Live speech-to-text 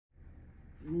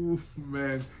Ooh,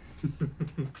 man.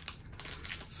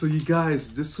 So you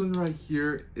guys, this one right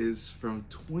here is from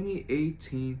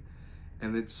 2018,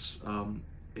 and it's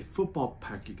a football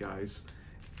pack, you guys.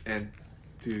 And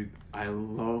dude, I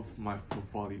love my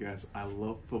football, you guys. I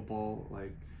love football.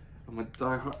 Like, I'm a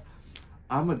diehard.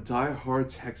 I'm a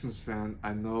diehard Texans fan.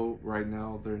 I know right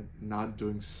now they're not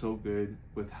doing so good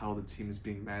with how the team is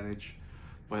being managed,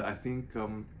 but I think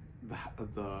the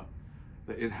the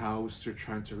the in-house they're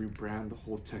trying to rebrand the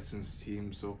whole Texans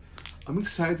team. So I'm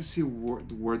excited to see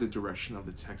where the direction of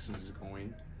the Texans is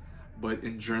going. But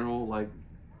in general, like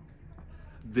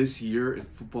this year in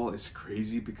football is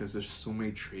crazy because there's so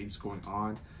many trades going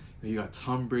on. You got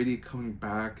Tom Brady coming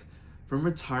back from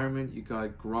retirement. You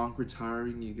got Gronk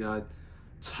retiring. You got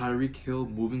Tyreek Hill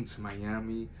moving to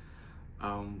Miami.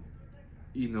 Um,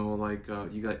 you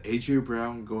got AJ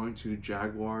Brown going to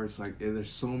Jaguars. Like there's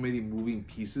so many moving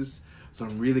pieces. So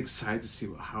I'm really excited to see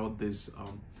how this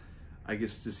I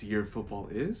guess this year of football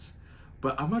is.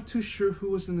 But I'm not too sure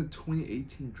who was in the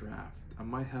 2018 draft. I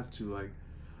might have to like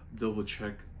double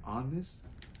check on this.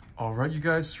 All right, you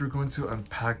guys, we're going to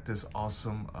unpack this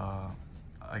awesome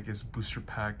I guess booster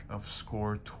pack of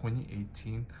Score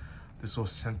 2018. This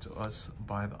was sent to us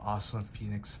by the awesome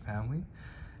Phoenix family,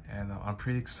 and I'm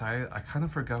pretty excited. I kind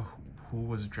of forgot who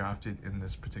was drafted in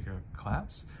this particular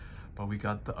class, but we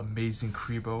got the amazing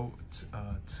Krebo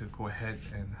to go ahead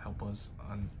and help us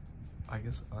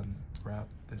unwrap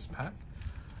this pack.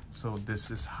 So this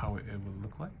is how it would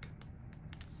look like.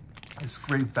 It's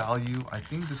great value. I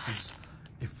think this is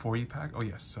a 40 pack. Oh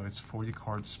yes, so it's 40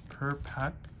 cards per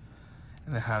pack.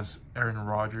 And it has Aaron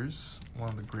Rodgers, one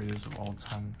of the greatest of all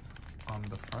time, on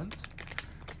the front.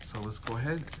 So let's go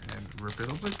ahead and rip it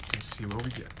open and see what we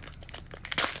get.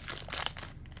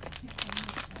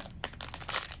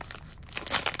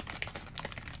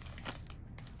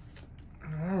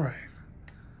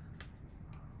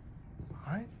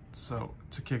 Alright, so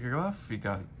to kick it off, we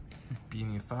got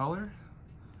Beanie Fowler,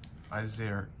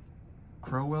 Isaiah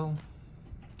Crowell,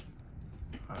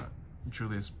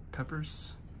 Julius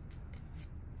Peppers,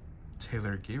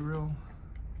 Taylor Gabriel,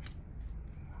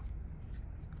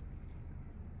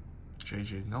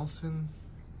 JJ Nelson,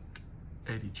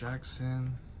 Eddie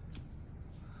Jackson.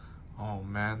 Oh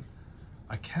man,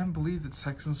 I can't believe the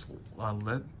Texans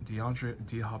let DeAndre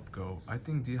D-Hop go. I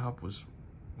think D-Hop was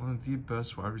one of the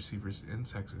best wide receivers in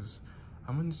Texas.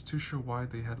 I'm not too sure why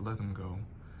they had let him go,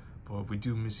 but we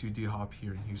do miss you, D-Hop,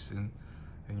 here in Houston,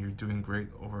 and you're doing great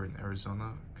over in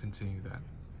Arizona. Continue that.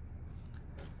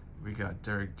 We got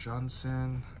Derek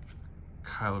Johnson,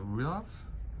 Kyle Rudolph,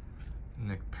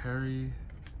 Nick Perry,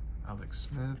 Alex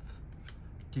Smith,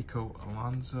 Kiko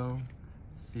Alonso,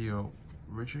 Theo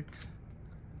Ridgick.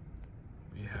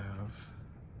 We have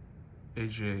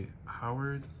AJ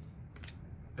Howard,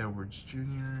 Edwards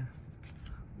Jr.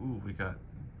 Ooh, we got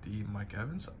the Mike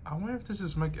Evans. I wonder if this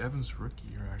is Mike Evans' rookie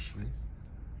year, actually.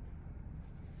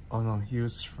 Oh no, he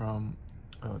was from,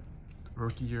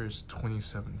 rookie year is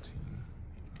 2017.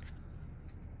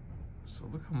 So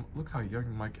look how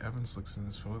young Mike Evans looks in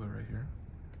this photo right here.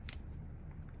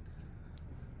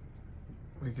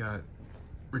 We got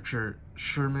Richard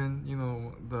Sherman, you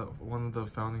know, one of the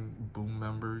founding Boom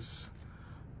members.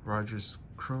 Rogers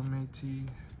Cromati,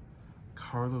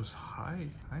 Carlos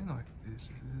Hyde. I know it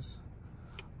is.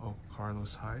 Oh,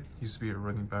 Carlos Hyde. He used to be a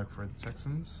running back for the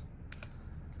Texans.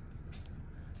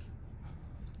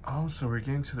 Oh, so we're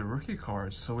getting to the rookie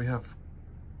cards. So we have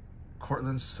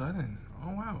Cortland Sutton.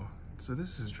 Oh wow. So this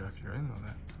is his draft year. I didn't know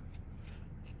that.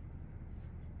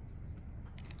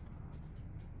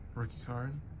 Rookie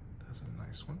card. That's a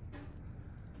nice one.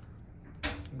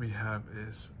 We have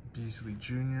is Beasley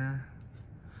Jr.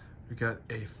 We got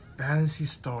a Fantasy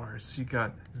Stars. You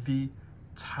got the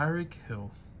Tyreek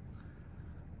Hill.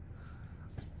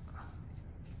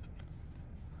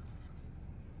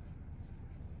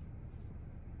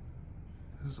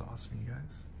 This is awesome, you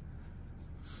guys.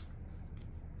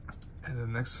 And the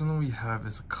next one we have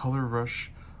is a Color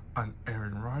Rush on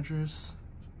Aaron Rodgers.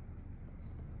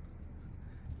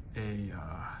 A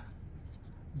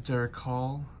Derek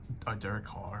Carr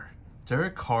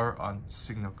on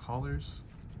Signal Colors.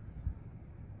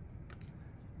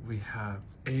 We have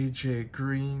AJ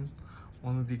Green,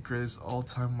 one of the greatest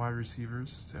all-time wide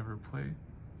receivers to ever play.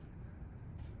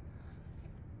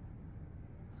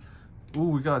 Ooh,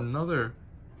 we got another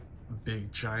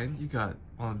big giant. You got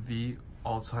one of the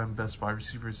all-time best wide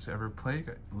receivers to ever play. You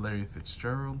got Larry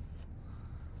Fitzgerald.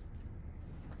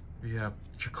 We have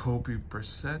Jacoby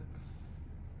Brissett.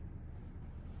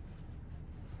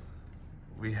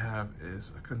 We have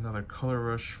is another Color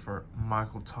Rush for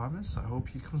Michael Thomas. I hope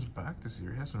he comes back this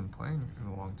year. He hasn't been playing in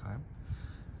a long time.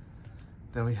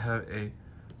 Then we have a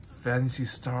Fantasy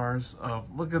Stars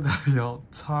of, look at that, y'all,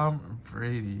 Tom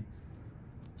Brady.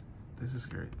 This is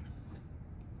great.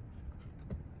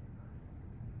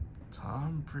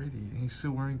 Tom Brady, and he's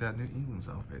still wearing that New England's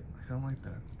outfit. I kind of like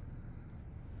that.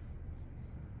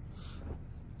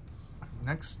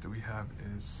 Next we have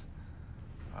is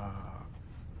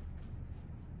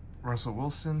Russell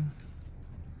Wilson,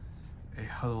 a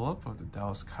huddle up of the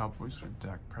Dallas Cowboys with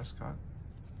Dak Prescott.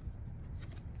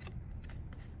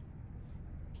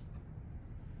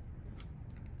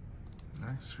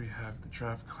 Next we have the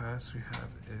draft class we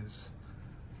have is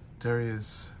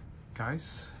Darius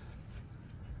Geis,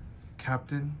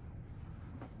 captain.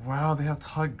 Wow, they have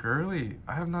Todd Gurley.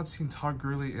 I have not seen Todd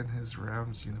Gurley in his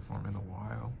Rams uniform in a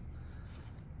while.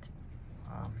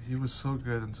 He was so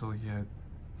good until he had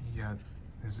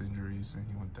his injuries and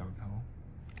he went downhill.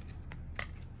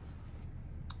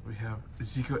 We have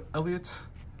Ezekiel Elliott.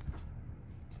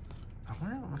 I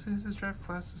wonder, was it his draft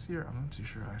class this year? I'm not too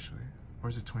sure actually. Or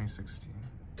is it 2016?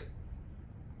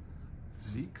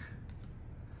 Zeke.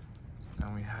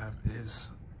 And we have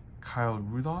is Kyle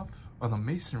Rudolph. Oh no,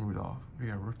 Mason Rudolph. We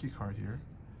got a rookie card here.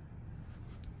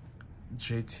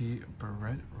 JT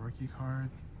Barrett rookie card.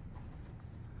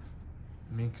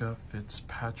 Minka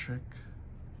Fitzpatrick.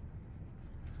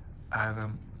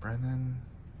 Adam Brennan.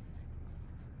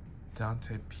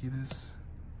 Dante Pettis.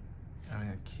 And we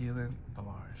have Keelan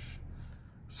Ballage.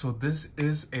 So this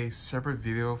is a separate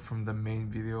video from the main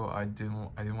video. I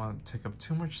didn't want to take up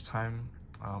too much time.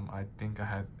 I think I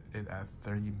had it at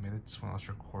 30 minutes when I was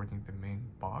recording the main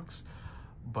box.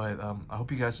 But I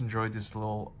hope you guys enjoyed this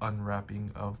little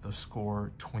unwrapping of the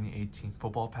Score 2018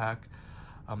 football pack.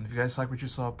 If you guys like what you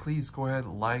saw, please go ahead,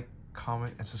 like,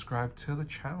 comment, and subscribe to the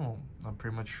channel.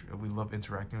 Pretty much, we love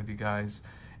interacting with you guys,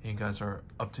 and you guys are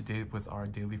up to date with our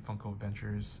daily Funko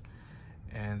adventures.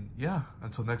 And yeah,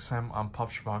 until next time, I'm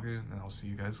Pop Shvagu, and I'll see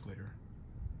you guys later.